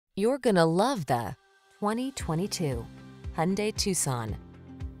You're gonna love the 2022 Hyundai Tucson.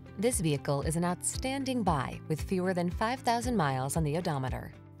 This vehicle is an outstanding buy with fewer than 5,000 miles on the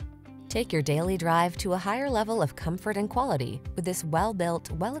odometer. Take your daily drive to a higher level of comfort and quality with this well-built,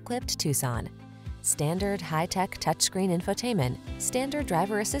 well-equipped Tucson. Standard high-tech touchscreen infotainment, standard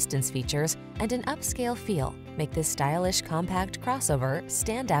driver assistance features, and an upscale feel make this stylish compact crossover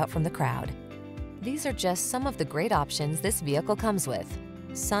stand out from the crowd. These are just some of the great options this vehicle comes with: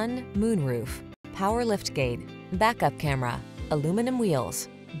 sun, moonroof, power liftgate, backup camera, aluminum wheels,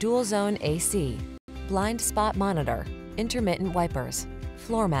 dual zone AC, blind spot monitor, intermittent wipers,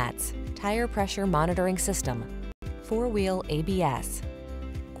 floor mats, tire pressure monitoring system, four-wheel ABS.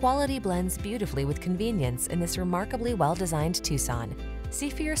 Quality blends beautifully with convenience in this remarkably well-designed Tucson. See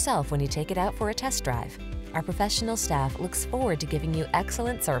for yourself when you take it out for a test drive. Our professional staff looks forward to giving you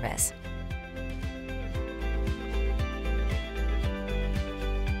excellent service.